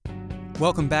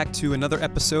Welcome back to another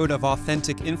episode of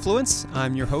Authentic Influence.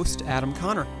 I'm your host, Adam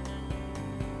Connor.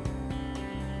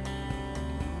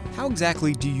 How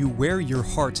exactly do you wear your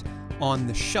heart on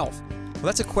the shelf? Well,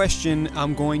 that's a question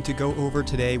I'm going to go over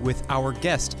today with our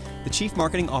guest, the Chief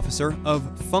Marketing Officer of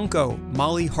Funko,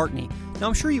 Molly Hartney. Now,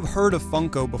 I'm sure you've heard of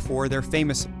Funko before. Their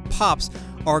famous Pops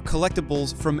are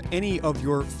collectibles from any of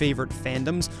your favorite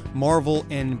fandoms, Marvel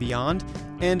and beyond.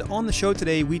 And on the show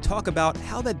today, we talk about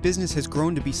how that business has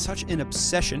grown to be such an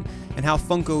obsession and how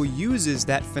Funko uses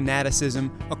that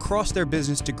fanaticism across their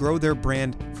business to grow their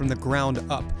brand from the ground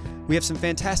up. We have some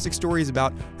fantastic stories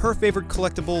about her favorite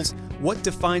collectibles, what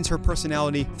defines her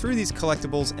personality through these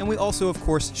collectibles, and we also, of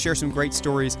course, share some great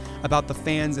stories about the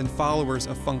fans and followers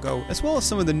of Funko, as well as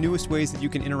some of the newest ways that you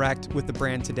can interact with the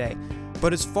brand today.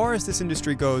 But as far as this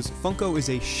industry goes, Funko is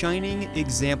a shining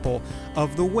example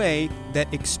of the way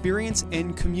that experience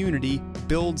and community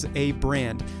builds a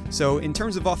brand. So in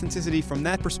terms of authenticity from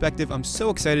that perspective, I'm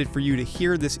so excited for you to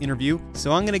hear this interview.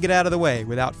 So I'm going to get out of the way.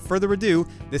 Without further ado,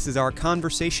 this is our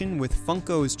conversation with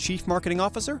Funko's Chief Marketing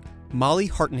Officer, Molly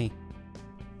Hartney.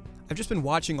 I've just been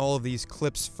watching all of these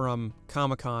clips from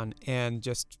Comic-Con and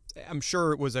I'm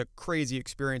sure it was a crazy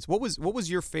experience. What was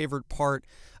your favorite part,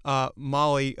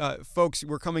 Molly? Folks,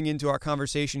 we're coming into our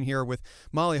conversation here with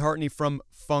Molly Hartney from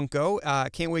Funko.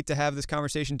 Can't wait to have this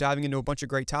conversation, diving into a bunch of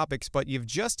great topics, but you've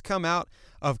just come out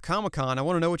of Comic-Con. I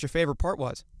want to know what your favorite part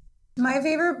was. My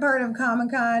favorite part of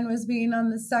Comic-Con was being on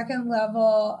the second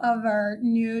level of our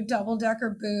new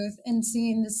double-decker booth and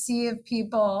seeing the sea of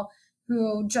people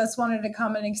who just wanted to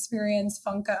come and experience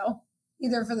Funko,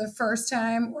 either for the first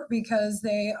time or because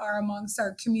they are amongst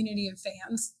our community of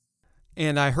fans.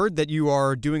 And I heard that you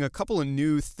are doing a couple of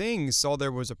new things. Saw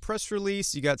there was a press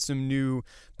release. You got some new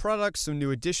products, some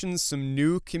new additions, some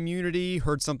new community.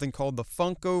 Heard something called the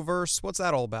Funkoverse. What's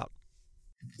that all about?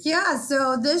 Yeah,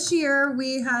 so this year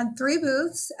we had 3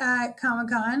 booths at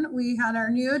Comic-Con. We had our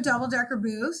new double-decker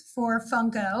booth for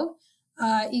Funko,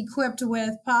 equipped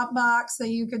with pop box that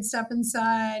you could step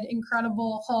inside,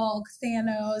 Incredible Hulk,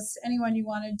 Thanos, anyone you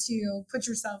wanted to put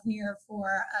yourself near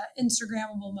for an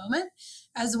Instagrammable moment,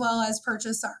 as well as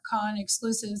purchase our con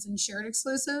exclusives and shared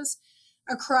exclusives.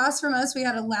 Across from us, we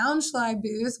had a lounge slide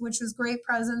booth, which was great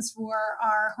presence for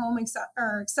our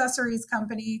our accessories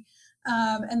company,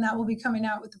 and that will be coming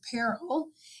out with apparel.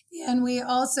 And we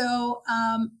also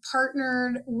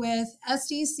partnered with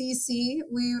SDCC.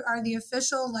 We are the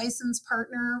official licensed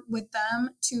partner with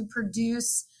them to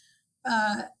produce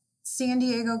San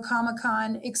Diego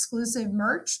Comic-Con exclusive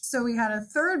merch. So we had a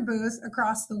third booth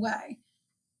across the way.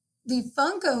 The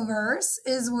Funkoverse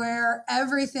is where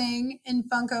everything in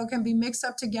Funko can be mixed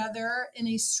up together in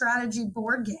a strategy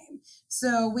board game.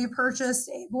 So we purchased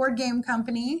a board game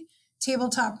company,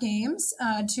 Tabletop Games,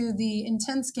 to the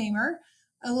Intense Gamer,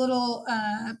 a little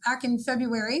back in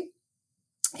February.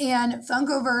 And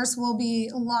Funkoverse will be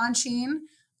launching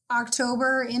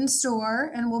October in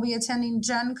store, and we'll be attending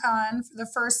Gen Con for the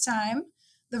first time,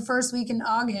 the first week in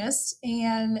August.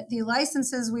 And the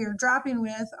licenses we are dropping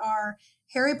with are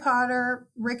Harry Potter,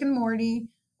 Rick and Morty,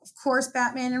 of course,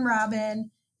 Batman and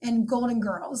Robin, and Golden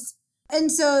Girls.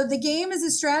 And so the game is a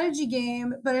strategy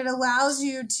game, but it allows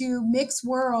you to mix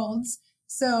worlds.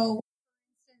 So,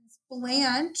 for instance,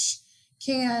 Blanche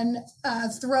can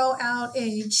throw out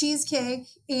a cheesecake,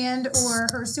 and or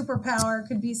her superpower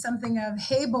could be something of,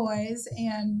 hey boys,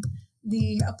 and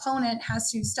the opponent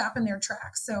has to stop in their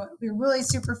tracks. So it'll be a really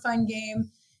super fun game.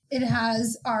 It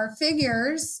has our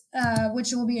figures,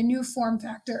 which will be a new form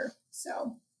factor.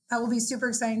 So that will be super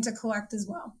exciting to collect as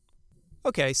well.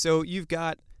 Okay, so you've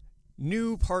got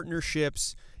new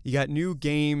partnerships, you got new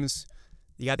games,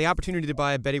 you got the opportunity to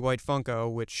buy a Betty White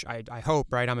Funko, which I hope,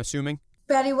 right? I'm assuming?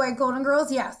 Betty White Golden Girls,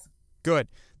 yes. Good.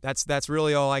 That's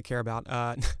really all I care about.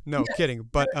 No, kidding.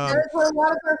 But that's what a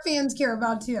lot of our fans care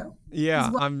about too. Yeah,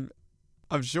 well.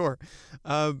 I'm sure.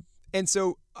 And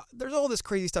so there's all this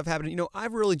crazy stuff happening. You know, I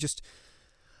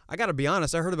got to be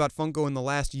honest, I heard about Funko in the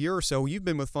last year or so. You've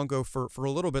been with Funko for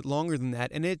a little bit longer than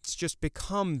that, and it's just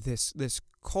become this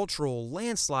cultural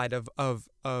landslide of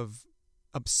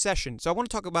obsession. So I want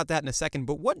to talk about that in a second,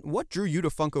 but what drew you to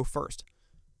Funko first?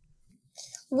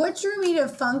 What drew me to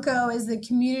Funko is the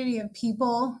community of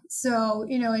people. So,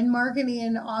 in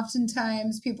marketing,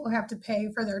 oftentimes people have to pay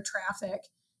for their traffic.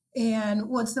 And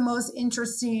what's the most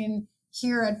interesting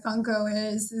here at Funko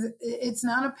is it's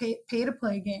not a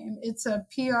pay-to-play game. It's a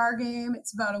PR game.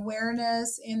 It's about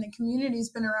awareness. And the community's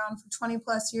been around for 20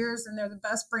 plus years, and they're the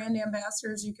best brand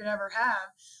ambassadors you could ever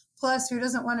have. Plus, who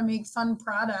doesn't want to make fun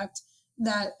product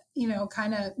that,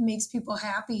 kind of makes people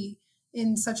happy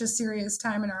in such a serious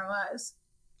time in our lives?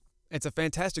 it's a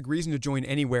fantastic reason to join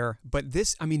anywhere. But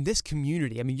this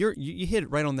community, you hit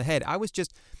it right on the head. I was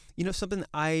just,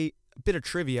 a bit of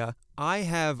trivia. I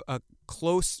have a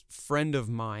close friend of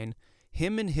mine,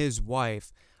 him and his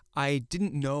wife. I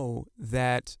didn't know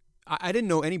that. I didn't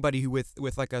know anybody who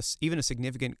with like even a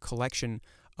significant collection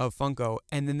of Funko,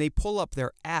 and then they pull up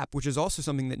their app, which is also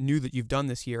something that new that you've done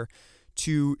this year,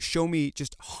 to show me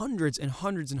just hundreds and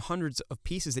hundreds and hundreds of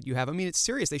pieces that you have. I mean, it's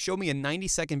serious. They showed me a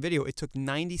 90-second video. It took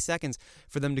 90 seconds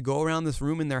for them to go around this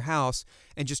room in their house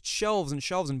and just shelves and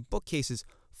shelves and bookcases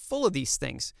full of these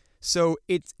things. So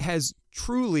it has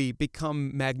truly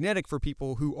become magnetic for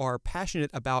people who are passionate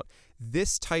about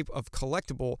this type of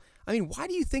collectible. I mean, why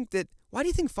do you think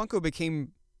Funko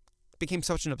became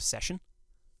such an obsession?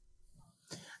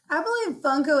 I believe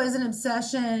Funko is an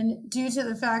obsession due to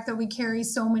the fact that we carry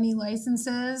so many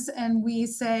licenses, and we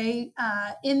say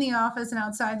in the office and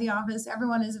outside the office,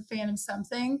 everyone is a fan of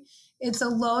something. It's a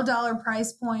low dollar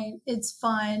price point. It's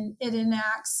fun. It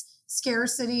enacts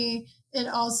scarcity. It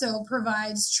also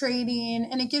provides trading,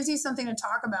 and it gives you something to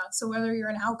talk about. So whether you're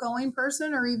an outgoing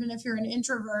person or even if you're an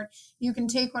introvert, you can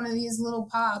take one of these little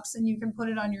pops and you can put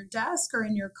it on your desk or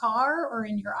in your car or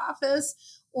in your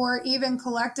office, or even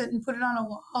collect it and put it on a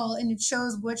wall, and it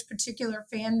shows which particular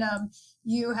fandom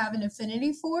you have an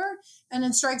affinity for, and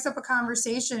it strikes up a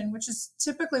conversation, which is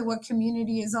typically what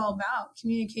community is all about,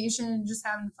 communication and just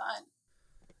having fun.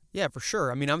 Yeah, for sure.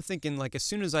 I mean, I'm thinking, like, as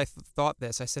soon as I thought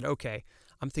this, I said, okay,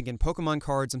 I'm thinking Pokemon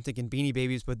cards, I'm thinking Beanie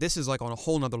Babies, but this is like on a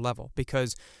whole nother level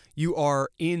because you are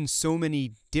in so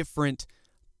many different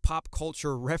pop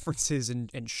culture references and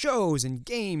shows and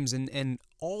games and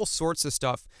all sorts of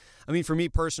stuff. I mean, for me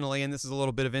personally, and this is a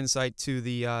little bit of insight to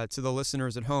the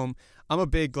listeners at home, I'm a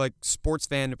big like sports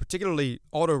fan, particularly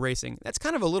auto racing. That's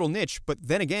kind of a little niche, but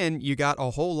then again, you got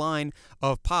a whole line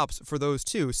of pops for those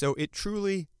too. So it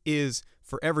truly is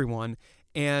for everyone.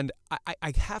 And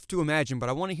I have to imagine, but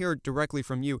I want to hear it directly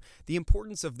from you, the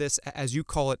importance of this, as you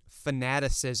call it,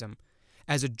 fanaticism,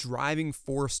 as a driving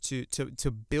force to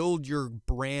build your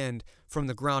brand from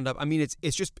the ground up. I mean,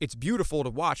 it's beautiful to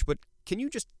watch, but can you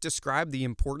just describe the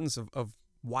importance of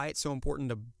why it's so important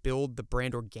to build the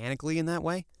brand organically in that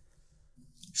way?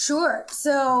 Sure.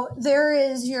 So there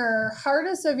is your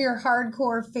hardest of your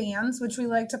hardcore fans, which we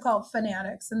like to call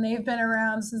fanatics, and they've been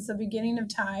around since the beginning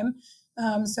of time.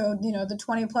 The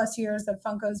 20 plus years that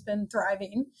Funko's been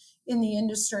thriving in the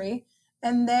industry.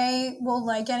 And they will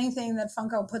like anything that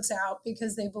Funko puts out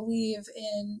because they believe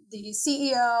in the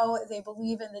CEO, they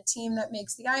believe in the team that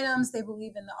makes the items, they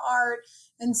believe in the art.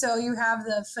 And so you have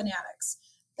the fanatics.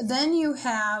 Then you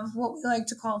have what we like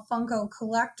to call Funko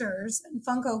collectors. And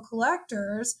Funko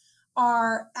collectors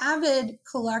are avid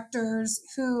collectors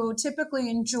who typically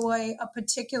enjoy a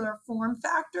particular form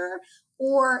factor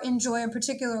or enjoy a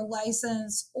particular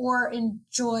license or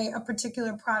enjoy a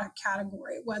particular product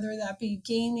category, whether that be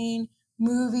gaming,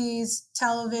 movies,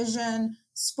 television,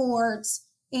 sports,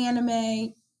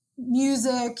 anime,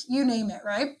 music, you name it,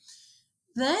 right?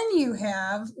 Then you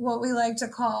have what we like to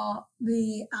call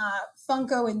the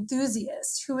Funko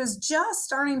enthusiast, who is just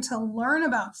starting to learn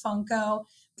about Funko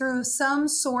through some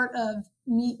sort of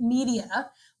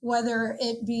media, whether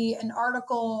it be an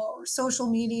article or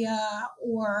social media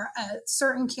or a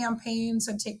certain campaign.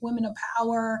 So take Women of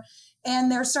Power.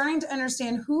 And they're starting to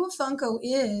understand who Funko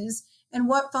is and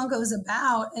what Funko is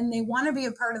about, and they want to be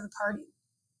a part of the party.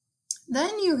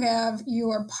 Then you have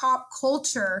your pop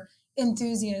culture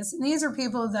enthusiasts, and these are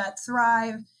people that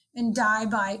thrive and die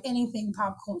by anything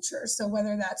pop culture. So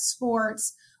whether that's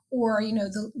sports or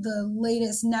the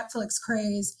latest Netflix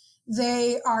craze,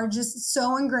 they are just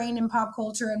so ingrained in pop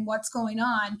culture and what's going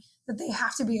on that they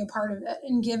have to be a part of it.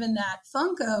 And given that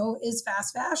Funko is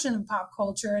fast fashion of pop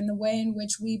culture and the way in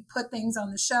which we put things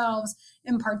on the shelves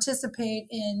and participate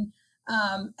in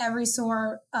every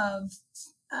sort of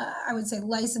I would say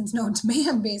license known to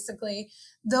man, basically,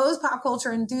 those pop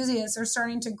culture enthusiasts are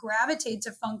starting to gravitate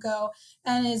to Funko.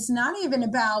 And it's not even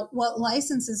about what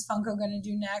license is Funko going to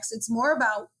do next. It's more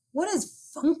about what is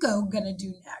Funko going to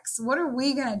do next? What are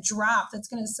we going to drop that's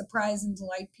going to surprise and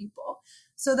delight people?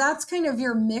 So that's kind of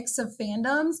your mix of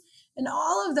fandoms. And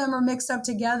all of them are mixed up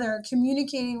together,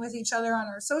 communicating with each other on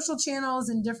our social channels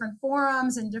and different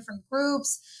forums and different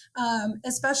groups,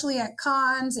 especially at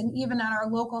cons and even at our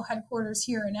local headquarters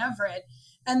here in Everett.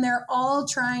 And they're all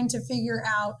trying to figure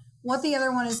out what the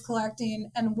other one is collecting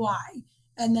and why,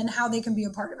 and then how they can be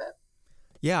a part of it.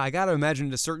 Yeah, I got to imagine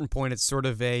at a certain point it's sort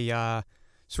of a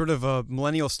sort of a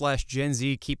millennial / Gen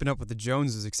Z keeping up with the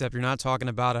Joneses, except you're not talking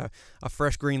about a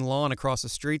fresh green lawn across the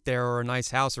street there or a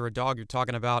nice house or a dog. You're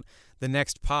talking about the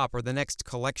next pop or the next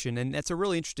collection. And that's a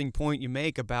really interesting point you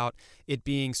make about it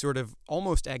being sort of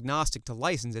almost agnostic to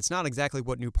license. It's not exactly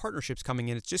what new partnerships coming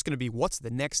in. It's just going to be what's the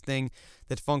next thing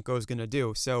that Funko is going to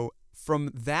do. So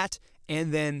from that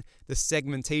and then the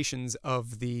segmentations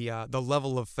of the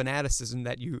level of fanaticism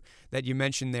that you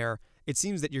mentioned there, it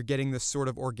seems that you're getting this sort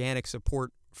of organic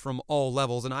support from all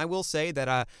levels. And I will say that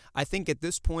I think at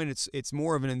this point it's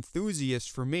more of an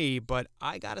enthusiast for me, but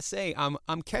I gotta say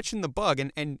I'm catching the bug.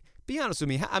 And be honest with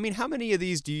me, I mean, how many of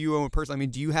these do you own personally? I mean,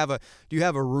 do you have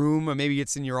a room, or maybe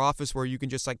it's in your office where you can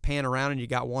just like pan around and you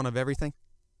got one of everything?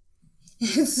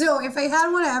 So if I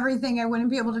had one of everything, I wouldn't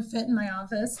be able to fit in my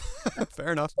office.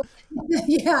 Fair enough.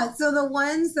 Yeah. So the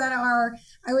ones that are,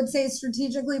 I would say,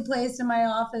 strategically placed in my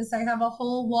office, I have a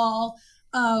whole wall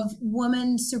of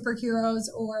women superheroes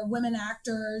or women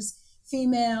actors,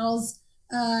 females.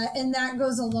 And that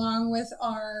goes along with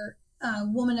our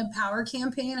Woman of Power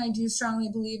campaign. I do strongly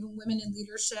believe in women in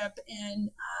leadership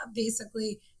and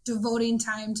basically devoting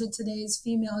time to today's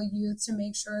female youth to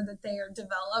make sure that they are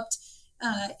developed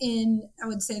in, I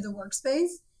would say, the workspace.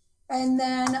 And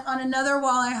then on another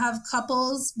wall, I have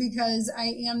couples because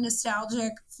I am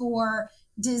nostalgic for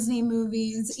Disney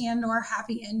movies and or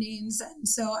happy endings. And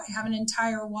so I have an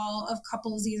entire wall of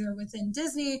couples either within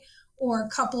Disney or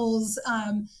couples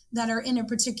that are in a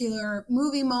particular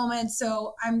movie moment.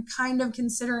 So I'm kind of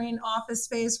considering Office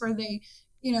Space where they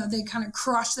kind of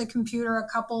crush the computer a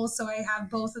couple. So I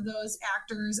have both of those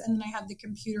actors and then I have the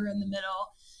computer in the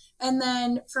middle. And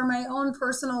then for my own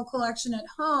personal collection at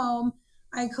home,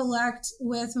 I collect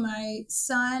with my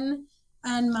son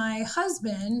and my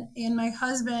husband. And my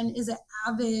husband is an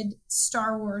avid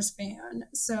Star Wars fan.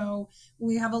 So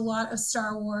we have a lot of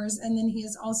Star Wars. And then he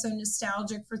is also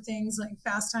nostalgic for things like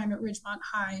Fast Time at Ridgemont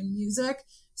High and music.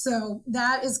 So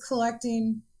that is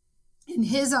collecting in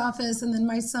his office. And then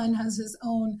my son has his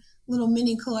own little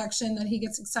mini collection that he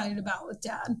gets excited about with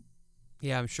dad.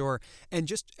 Yeah, I'm sure. And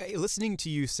just listening to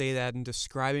you say that and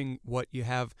describing what you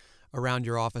have around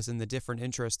your office and the different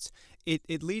interests,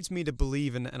 it leads me to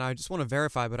believe, and I just want to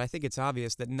verify, but I think it's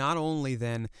obvious that not only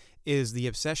then is the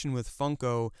obsession with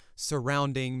Funko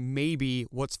surrounding maybe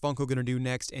what's Funko going to do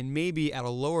next, and maybe at a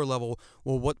lower level,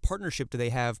 well, what partnership do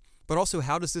they have, but also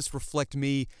how does this reflect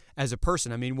me as a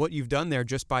person? I mean, what you've done there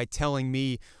just by telling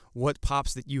me what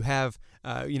pops that you have,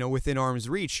 within arm's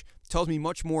reach tells me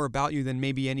much more about you than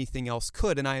maybe anything else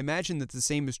could. And I imagine that the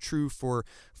same is true for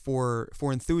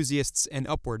enthusiasts and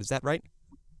upward. Is that right?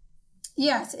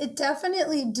 Yes, it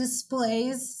definitely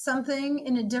displays something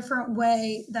in a different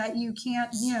way that you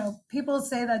can't, people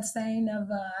say that saying of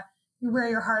you wear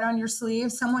your heart on your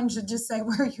sleeve. Someone should just say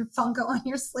wear your Funko on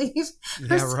your sleeve.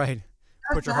 Yeah, right.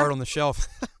 Put your heart on the shelf.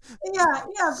 Yeah,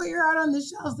 put your heart on the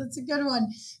shelf. That's a good one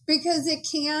because it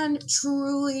can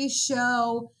truly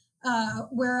show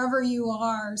wherever you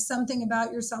are something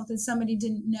about yourself that somebody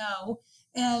didn't know.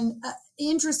 And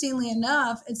interestingly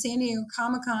enough, at San Diego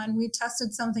Comic-Con, we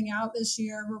tested something out this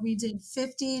year where we did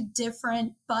 50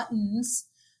 different buttons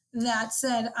that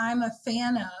said, I'm a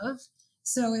fan of.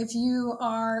 So if you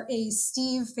are a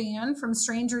Steve fan from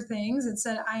Stranger Things, it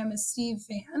said, I am a Steve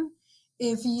fan.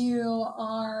 If you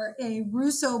are a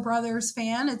Russo Brothers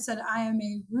fan, it said, I am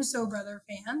a Russo Brother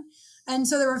fan. And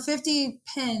so there were 50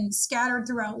 pins scattered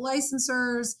throughout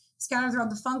licensors, scattered throughout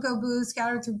the Funko booth,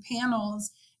 scattered through panels.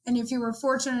 And if you were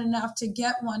fortunate enough to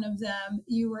get one of them,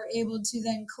 you were able to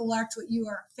then collect what you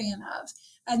are a fan of.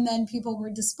 And then people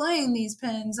were displaying these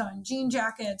pins on jean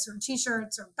jackets or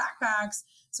T-shirts or backpacks.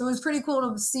 So it was pretty cool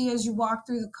to see as you walk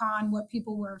through the con what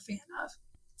people were a fan of.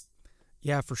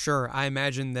 Yeah, for sure. I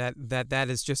imagine that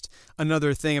is just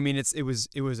another thing. I mean, it was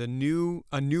a new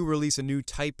release, a new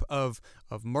type of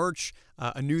merch,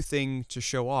 a new thing to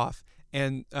show off,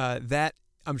 and that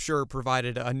I'm sure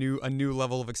provided a new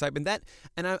level of excitement. That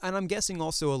and I'm guessing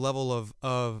also a level of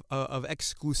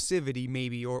exclusivity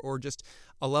maybe, or just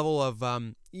a level of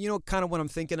kind of what I'm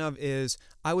thinking of is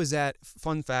I was at,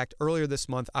 fun fact, earlier this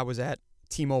month I was at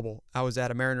T-Mobile. I was at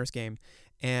a Mariners game.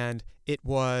 And it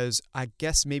was, I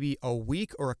guess, maybe a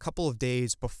week or a couple of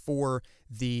days before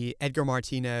the Edgar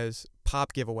Martinez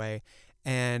pop giveaway.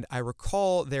 And I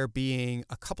recall there being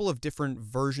a couple of different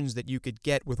versions that you could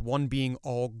get, with one being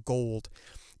all gold.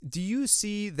 Do you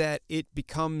see that it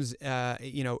becomes,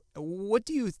 what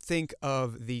do you think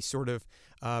of the sort of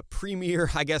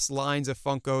premier, I guess, lines of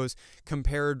Funkos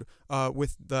compared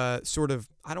with the sort of,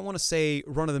 I don't want to say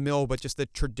run-of-the-mill, but just the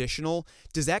traditional?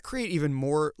 Does that create even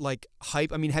more like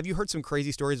hype? I mean, have you heard some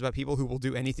crazy stories about people who will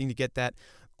do anything to get that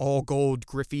all gold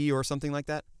Griffey or something like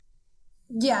that?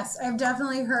 Yes, I've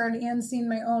definitely heard and seen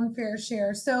my own fair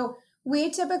share. So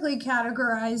we typically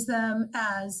categorize them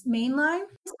as mainline,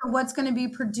 or what's going to be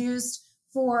produced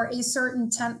for a certain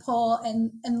tent pole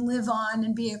and live on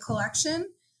and be a collection.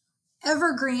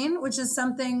 Evergreen, which is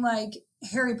something like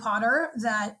Harry Potter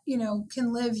that,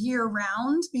 can live year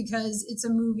round because it's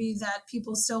a movie that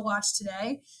people still watch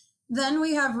today. Then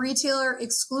we have retailer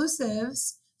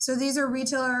exclusives. So these are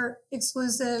retailer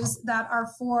exclusives that are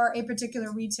for a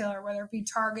particular retailer, whether it be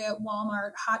Target,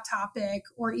 Walmart, Hot Topic,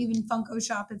 or even Funko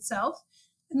Shop itself.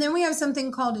 And then we have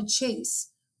something called a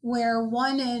chase, where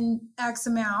one in X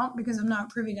amount, because I'm not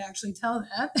privy to actually tell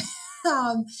that,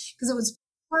 because it was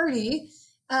party,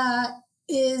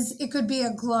 it could be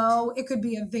a glow, it could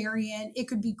be a variant, it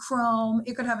could be chrome,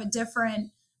 it could have a different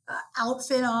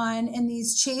outfit on. And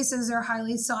these chases are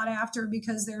highly sought after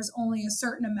because there's only a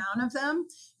certain amount of them,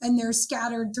 and they're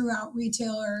scattered throughout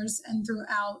retailers and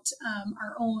throughout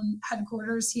our own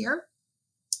headquarters here.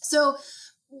 So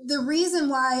the reason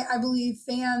why I believe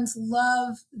fans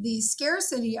love these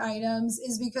scarcity items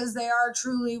is because they are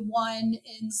truly one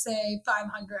in, say,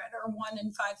 500 or one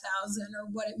in 5,000 or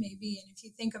what it may be. And if you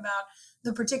think about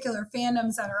the particular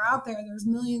fandoms that are out there, there's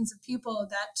millions of people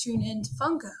that tune into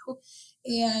Funko,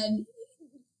 and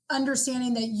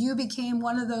understanding that you became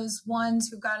one of those ones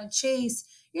who got a chase,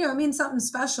 it means something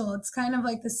special. It's kind of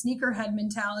like the sneakerhead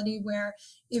mentality, where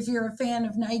if you're a fan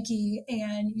of Nike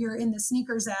and you're in the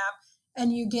sneakers app,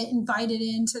 and you get invited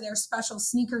into their special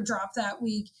sneaker drop that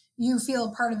week, you feel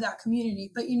a part of that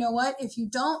community. But you know what? If you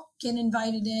don't get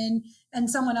invited in and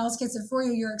someone else gets it for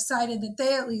you, you're excited that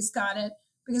they at least got it,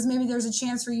 because maybe there's a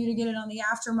chance for you to get it on the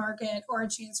aftermarket, or a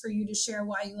chance for you to share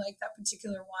why you like that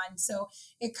particular one. So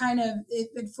it kind of,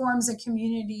 it forms a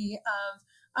community of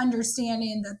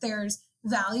understanding that there's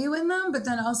value in them, but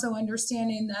then also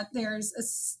understanding that there's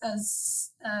a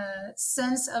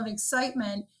sense of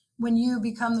excitement when you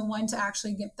become the one to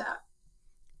actually get that.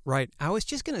 Right. I was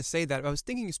just going to say that. I was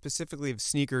thinking specifically of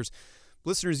sneakers.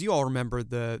 Listeners, you all remember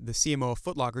the CMO of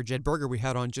Foot Locker, Jed Berger, we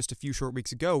had on just a few short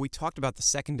weeks ago. We talked about the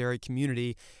secondary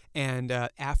community and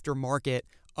aftermarket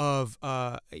of,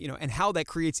 and how that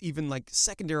creates even like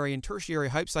secondary and tertiary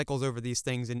hype cycles over these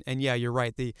things. And yeah, you're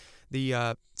right.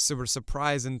 The sort of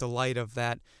surprise and delight of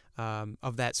that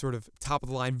sort of top of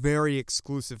the line, very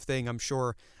exclusive thing, I'm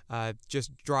sure,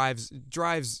 just drives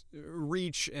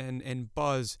reach and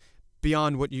buzz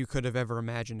beyond what you could have ever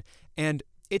imagined. And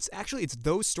it's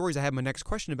those stories I have my next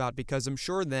question about, because I'm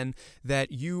sure then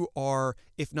that you are,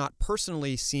 if not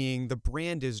personally seeing, the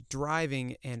brand is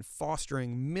driving and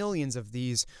fostering millions of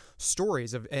these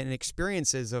stories and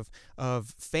experiences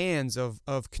of fans,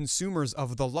 of consumers,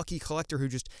 of the lucky collector who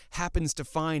just happens to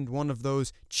find one of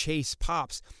those chase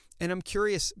pops. And I'm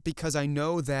curious, because I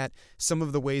know that some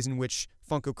of the ways in which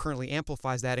Funko currently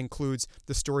amplifies that includes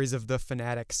the stories of the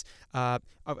fanatics,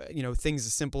 things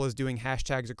as simple as doing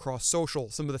hashtags across social,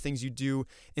 some of the things you do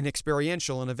in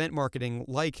experiential and event marketing,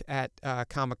 like at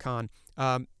Comic-Con.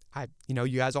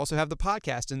 You guys also have the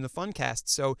podcast and the Funcast.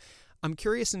 So I'm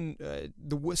curious in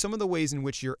some of the ways in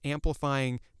which you're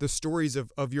amplifying the stories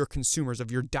of your consumers, of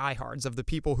your diehards, of the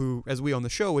people who, as we on the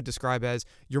show would describe as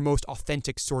your most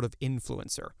authentic sort of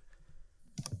influencer.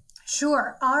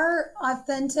 Sure. Our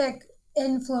authentic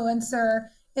influencer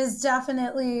is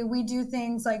definitely, we do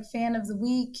things like Fan of the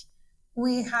Week.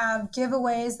 We have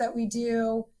giveaways that we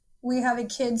do. We have a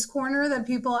kids corner that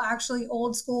people actually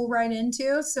old school write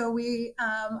into. So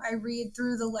I read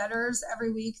through the letters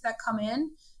every week that come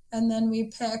in, and then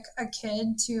we pick a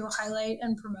kid to highlight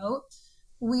and promote.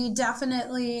 We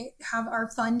definitely have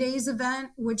our Fun Days event,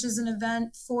 which is an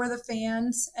event for the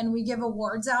fans, and we give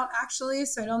awards out actually.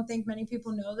 So I don't think many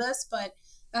people know this, but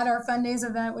at our Fun Days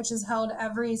event, which is held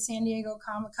every San Diego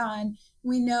Comic-Con,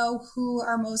 we know who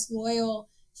our most loyal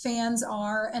fans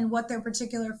are and what their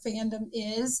particular fandom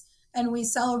is. And we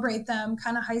celebrate them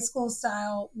kind of high school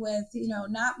style with,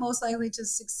 not most likely to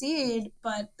succeed,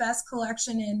 but best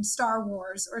collection in Star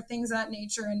Wars or things of that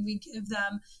nature. And we give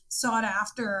them sought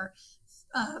after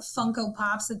Funko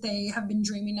Pops that they have been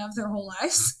dreaming of their whole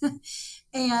lives.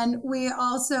 And we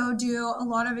also do a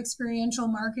lot of experiential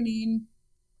marketing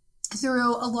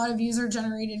through a lot of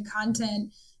user-generated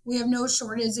content. We have no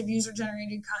shortage of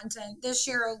user-generated content. This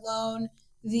year alone,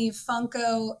 the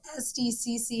Funko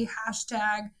SDCC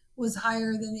hashtag was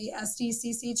higher than the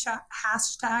SDCC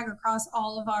hashtag across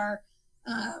all of our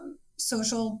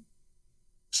social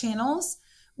channels.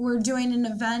 We're doing an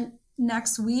event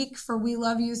next week for We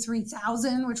Love You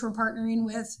 3000, which we're partnering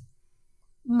with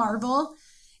Marvel.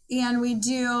 And we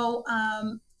do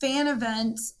fan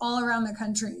events all around the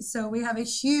country. So we have a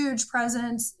huge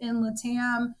presence in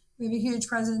LATAM, we have a huge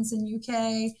presence in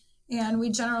UK, and we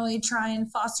generally try and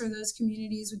foster those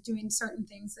communities with doing certain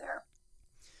things there.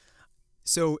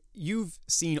 So you've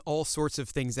seen all sorts of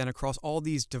things then across all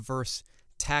these diverse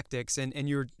tactics, and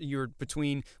you're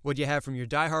between what you have from your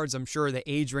diehards. I'm sure the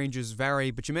age ranges vary,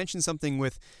 but you mentioned something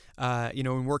with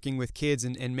in working with kids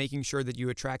and making sure that you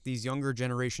attract these younger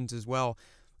generations as well.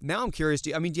 Now I'm curious,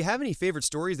 do you have any favorite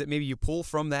stories that maybe you pull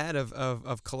from that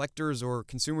of collectors or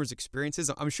consumers' experiences?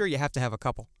 I'm sure you have to have a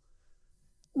couple.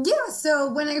 Yeah,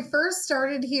 so when I first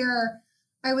started here,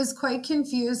 I was quite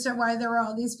confused at why there were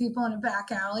all these people in a back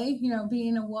alley. You know,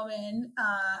 being a woman,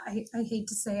 I hate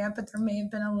to say it, but there may have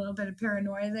been a little bit of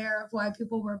paranoia there of why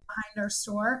people were behind our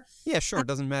store. Yeah, sure. It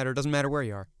doesn't matter. It doesn't matter where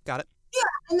you are. Got it.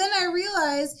 Yeah, and then I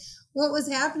realized what was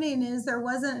happening is there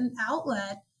wasn't an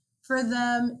outlet for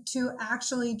them to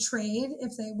actually trade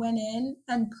if they went in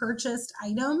and purchased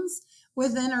items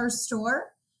within our store.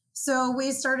 So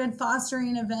we started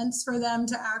fostering events for them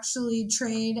to actually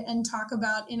trade and talk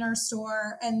about in our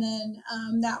store. And then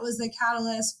that was the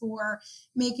catalyst for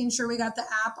making sure we got the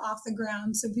app off the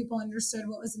ground so people understood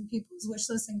what was in people's wish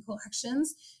lists and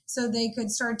collections so they could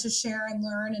start to share and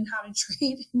learn and how to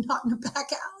trade, not in a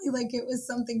back alley like it was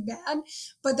something bad,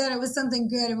 but that it was something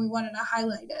good and we wanted to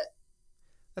highlight it.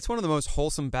 That's one of the most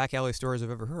wholesome back alley stories I've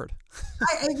ever heard.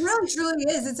 It really truly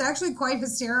is. It's actually quite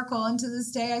hysterical. And to this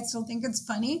day, I still think it's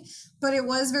funny, but it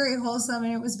was very wholesome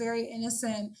and it was very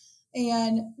innocent.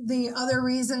 And the other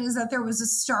reason is that there was a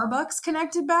Starbucks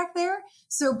connected back there.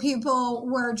 So people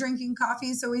were drinking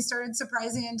coffee. So we started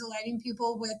surprising and delighting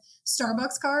people with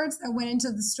Starbucks cards that went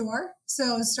into the store.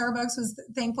 So Starbucks was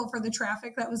thankful for the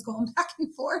traffic that was going back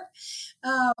and forth.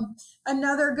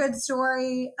 Another good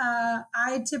story,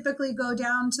 I typically go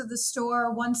down to the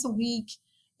store once a week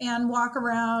and walk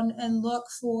around and look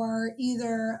for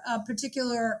either a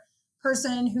particular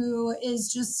person who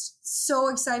is just so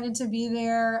excited to be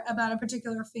there about a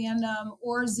particular fandom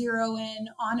or zero in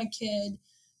on a kid.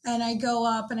 And I go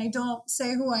up and I don't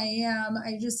say who I am.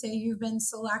 I just say you've been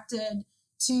selected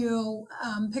to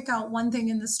pick out one thing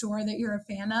in the store that you're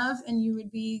a fan of. And you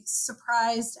would be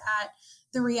surprised at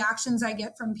the reactions I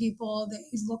get from people.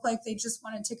 They look like they just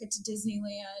want a ticket to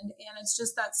Disneyland. And it's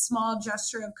just that small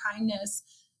gesture of kindness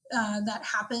that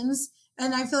happens.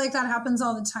 And I feel like that happens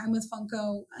all the time with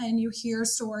Funko. And you hear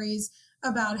stories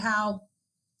about how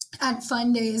at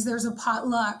Fun Days, there's a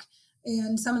potluck.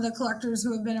 And some of the collectors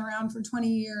who have been around for 20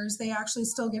 years, they actually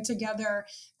still get together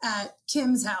at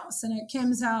Kim's house. And at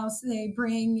Kim's house, they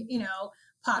bring,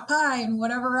 pot pie and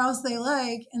whatever else they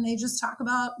like. And they just talk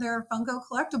about their Funko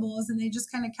collectibles and they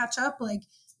just kind of catch up like,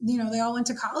 they all went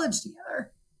to college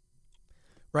together.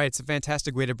 Right. It's a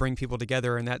fantastic way to bring people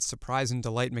together, and that surprise and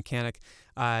delight mechanic,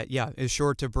 is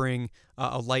sure to bring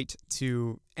a light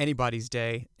to anybody's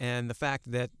day. And the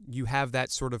fact that you have that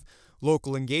sort of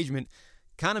local engagement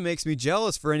kind of makes me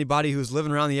jealous for anybody who's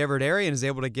living around the Everett area and is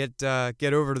able to get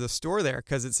over to the store there,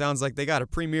 because it sounds like they got a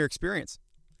premier experience.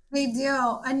 We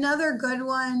do. Another good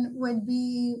one would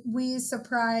be we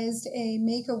surprised a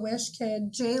Make-A-Wish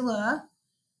kid, Jayla,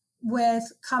 with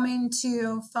coming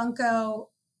to Funko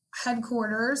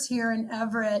headquarters here in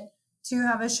Everett to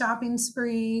have a shopping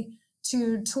spree,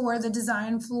 to tour the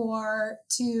design floor,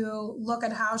 to look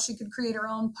at how she could create her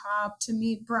own pop, to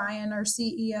meet Brian, our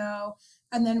CEO.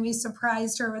 And then we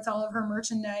surprised her with all of her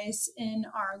merchandise in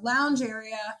our lounge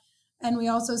area. And we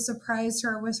also surprised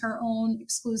her with her own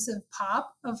exclusive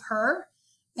pop of her.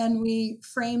 And we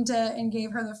framed it and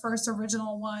gave her the first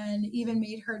original one, even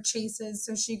made her chases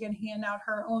so she could hand out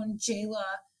her own Jayla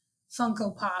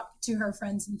Funko Pop to her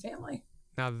friends and family.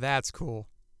 Now that's cool.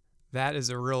 That is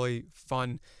a really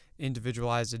fun,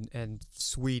 individualized and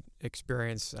sweet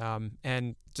experience.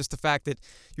 And just the fact that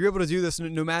you're able to do this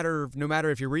no matter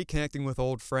if you're reconnecting with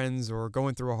old friends or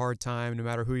going through a hard time, no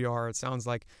matter who you are, it sounds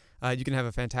like you can have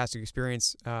a fantastic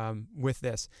experience with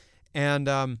this. And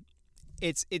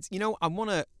it's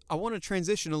I want to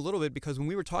transition a little bit, because when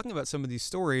we were talking about some of these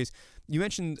stories, you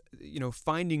mentioned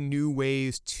finding new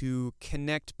ways to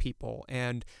connect people,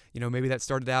 and maybe that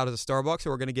started out as a Starbucks, or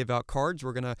we're going to give out cards,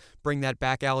 we're going to bring that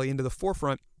back alley into the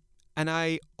forefront. And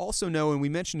I also know, and we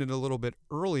mentioned it a little bit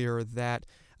earlier, that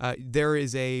there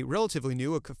is a relatively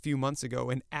new, a few months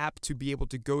ago, an app to be able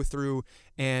to go through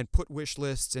and put wish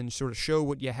lists and sort of show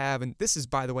what you have. And this is,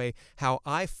 by the way, how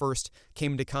I first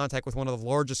came into contact with one of the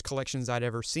largest collections I'd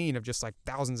ever seen of just like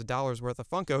thousands of dollars worth of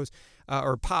Funkos,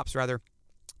 or Pops rather.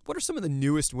 What are some of the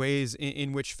newest ways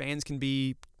in which fans can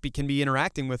be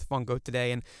interacting with Funko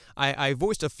today? And I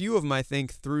voiced a few of them, I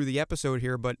think, through the episode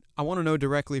here, but I want to know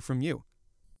directly from you.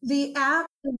 The app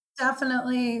is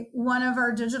definitely one of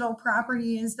our digital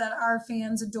properties that our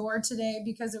fans adore today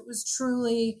because it was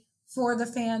truly for the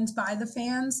fans by the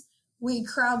fans. We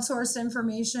crowdsourced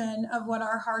information of what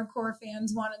our hardcore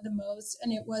fans wanted the most,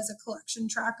 and it was a collection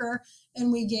tracker,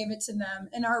 and we gave it to them.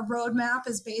 And our roadmap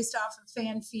is based off of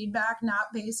fan feedback,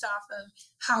 not based off of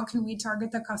how can we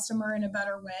target the customer in a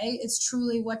better way. It's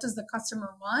truly what does the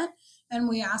customer want, and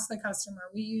we ask the customer.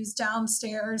 We use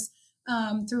downstairs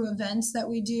through events that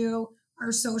we do,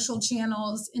 our social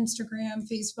channels, Instagram,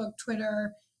 Facebook,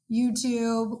 Twitter,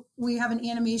 YouTube. We have an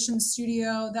animation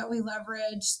studio that we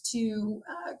leverage to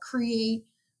create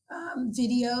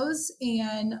videos,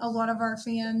 and a lot of our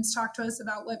fans talk to us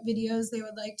about what videos they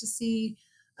would like to see.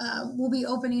 We'll be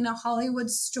opening a Hollywood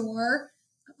store,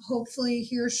 hopefully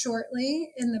here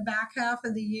shortly in the back half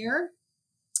of the year,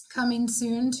 coming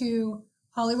soon to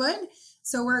Hollywood.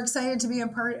 So we're excited to be a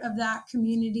part of that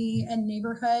community and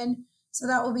neighborhood. So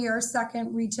that will be our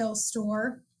second retail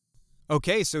store.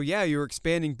 Okay, so yeah, you're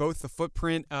expanding both the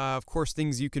footprint, of course,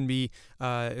 things you can be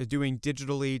doing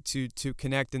digitally to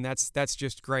connect, and that's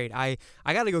just great. I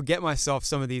got to go get myself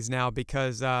some of these now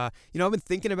because I've been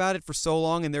thinking about it for so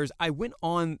long, and I went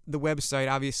on the website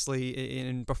obviously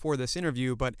in before this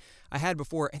interview, but I had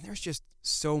before, and there's just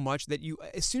so much that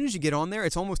as soon as you get on there,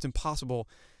 it's almost impossible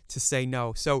to say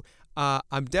no. So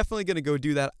I'm definitely going to go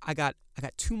do that. I got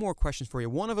two more questions for you.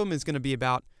 One of them is going to be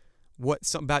about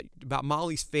about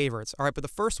Molly's favorites. All right, but the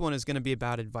first one is going to be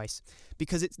about advice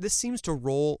because this seems to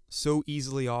roll so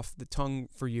easily off the tongue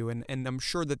for you, and I'm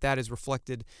sure that is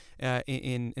reflected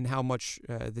in how much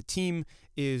the team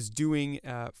is doing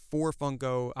for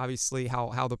Funko. Obviously,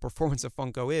 how the performance of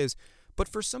Funko is. But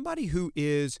for somebody who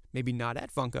is maybe not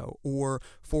at Funko, or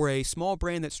for a small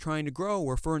brand that's trying to grow,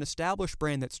 or for an established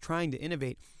brand that's trying to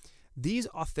innovate, these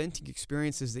authentic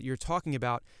experiences that you're talking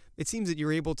about, it seems that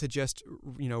you're able to just,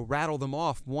 rattle them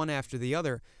off one after the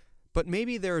other. But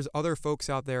maybe there's other folks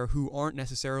out there who aren't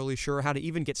necessarily sure how to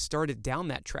even get started down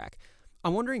that track.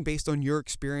 I'm wondering, based on your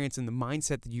experience and the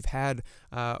mindset that you've had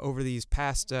over these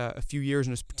past a few years,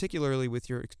 and particularly with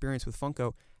your experience with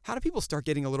Funko, how do people start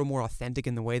getting a little more authentic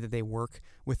in the way that they work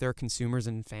with their consumers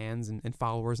and fans and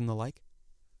followers and the like?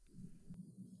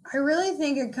 I really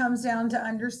think it comes down to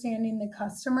understanding the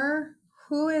customer.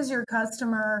 Who is your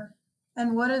customer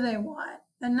and what do they want?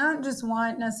 And not just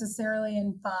want necessarily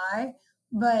and buy,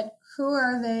 but who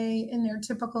are they in their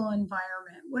typical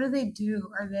environment? What do they do?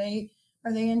 Are they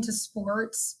into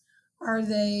sports? Are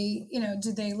they,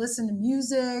 do they listen to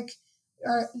music?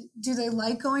 Or do they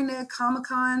like going to Comic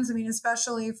Cons? I mean,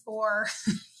 especially for,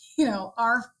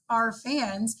 our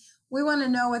fans, we want to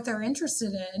know what they're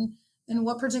interested in and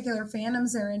what particular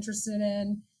fandoms they're interested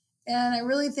in. And I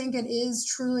really think it is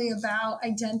truly about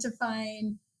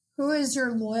identifying who is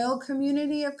your loyal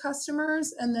community of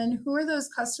customers, and then who are those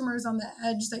customers on the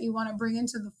edge that you want to bring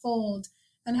into the fold,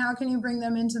 and how can you bring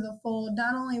them into the fold,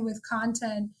 not only with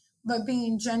content, but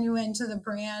being genuine to the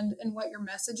brand and what your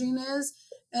messaging is.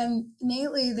 And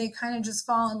innately, they kind of just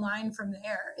fall in line from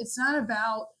there. It's not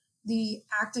about the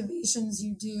activations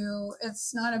you do.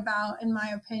 It's not about, in my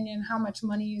opinion, how much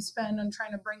money you spend on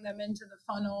trying to bring them into the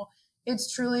funnel.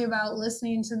 It's truly about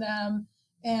listening to them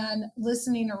and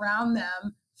listening around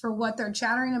them for what they're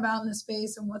chattering about in the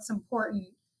space and what's important.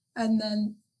 And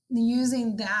then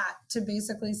using that to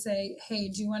basically say, hey,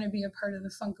 do you want to be a part of the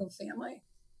Funko family?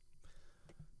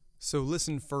 So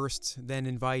listen first, then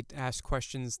invite, ask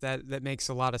questions. That makes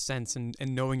a lot of sense, and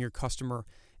knowing your customer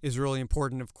is really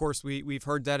important. Of course, we've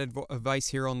heard that advice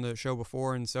here on the show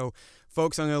before, and so,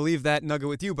 folks, I'm going to leave that nugget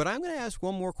with you, but I'm going to ask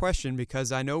one more question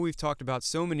because I know we've talked about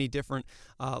so many different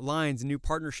lines and new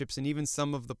partnerships and even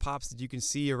some of the pops that you can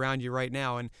see around you right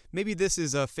now, and maybe this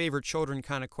is a favorite children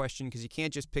kind of question because you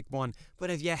can't just pick one,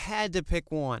 but if you had to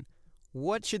pick one,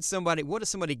 what does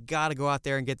somebody got to go out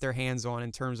there and get their hands on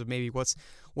in terms of maybe what's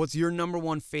your number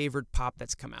one favorite pop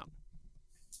that's come out?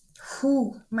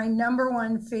 My number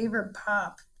one favorite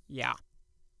pop. Yeah.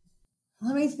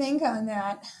 Let me think on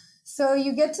that. So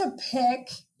you get to pick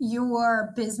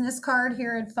your business card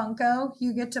here at Funko.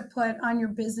 You get to put on your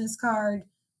business card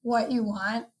what you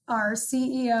want. Our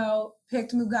CEO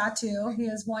picked Mugatu. He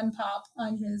has one pop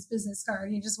on his business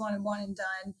card. He just wanted one and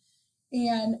done.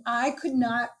 And I could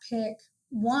not pick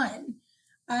one.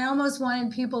 I almost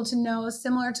wanted people to know,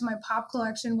 similar to my pop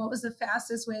collection, what was the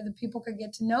fastest way that people could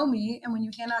get to know me. And when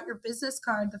you hand out your business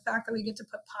card, the fact that we get to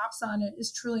put pops on it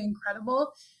is truly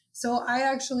incredible. So I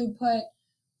actually put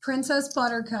Princess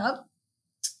Buttercup.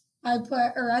 I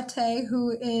put Arete,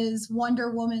 who is Wonder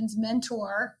Woman's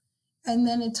mentor, and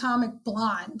then Atomic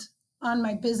Blonde on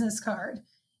my business card.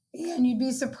 And you'd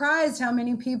be surprised how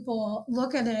many people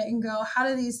look at it and go, how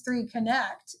do these three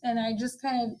connect? And I just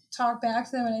kind of talk back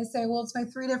to them and I say, well, it's my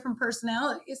three different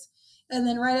personalities. And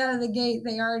then right out of the gate,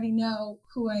 they already know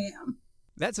who I am.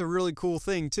 That's a really cool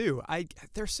thing too.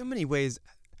 There's so many ways.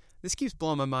 This keeps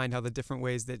blowing my mind how the different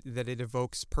ways that it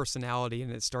evokes personality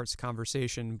and it starts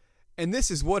conversation. And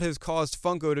this is what has caused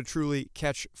Funko to truly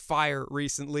catch fire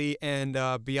recently and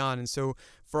beyond. And so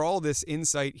for all this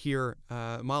insight here,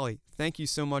 Molly, thank you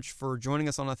so much for joining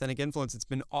us on Authentic Influence. It's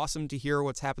been awesome to hear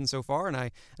what's happened so far, and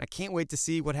I can't wait to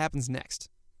see what happens next.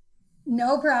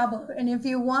 No problem. And if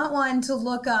you want one to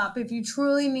look up, if you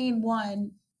truly need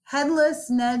one, Headless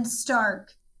Ned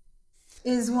Stark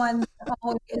is one that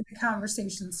always is a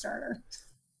conversation starter.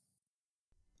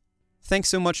 Thanks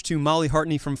so much to Molly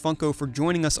Hartney from Funko for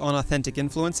joining us on Authentic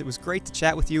Influence. It was great to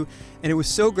chat with you, and it was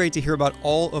so great to hear about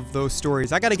all of those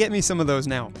stories. I got to get me some of those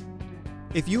now.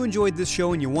 If you enjoyed this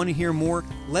show and you want to hear more,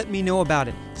 let me know about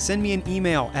it. Send me an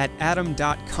email at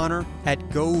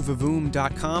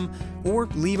adam.connor@govavoom.com or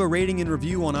leave a rating and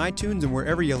review on iTunes and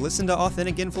wherever you listen to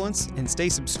Authentic Influence, and stay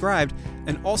subscribed.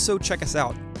 And also check us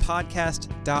out,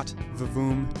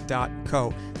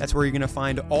 podcast.vavoom.co. That's where you're going to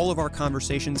find all of our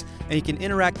conversations, and you can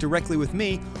interact directly with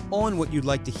me on what you'd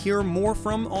like to hear more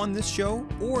from on this show,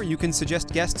 or you can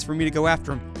suggest guests for me to go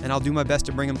after them, and I'll do my best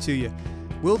to bring them to you.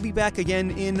 We'll be back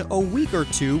again in a week or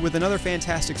two with another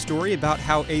fantastic story about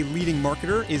how a leading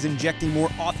marketer is injecting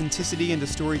more authenticity into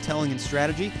storytelling and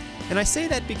strategy. And I say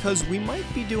that because we might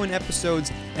be doing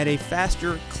episodes at a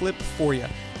faster clip for you.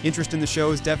 Interest in the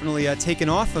show is definitely taken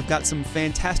off. I've got some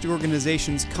fantastic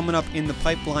organizations coming up in the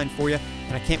pipeline for you,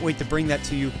 and I can't wait to bring that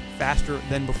to you faster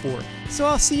than before. So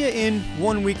I'll see you in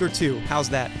 1 week or two. How's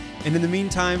that? And in the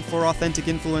meantime, for Authentic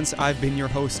Influence, I've been your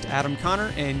host, Adam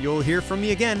Connor, and you'll hear from me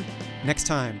again next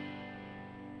time.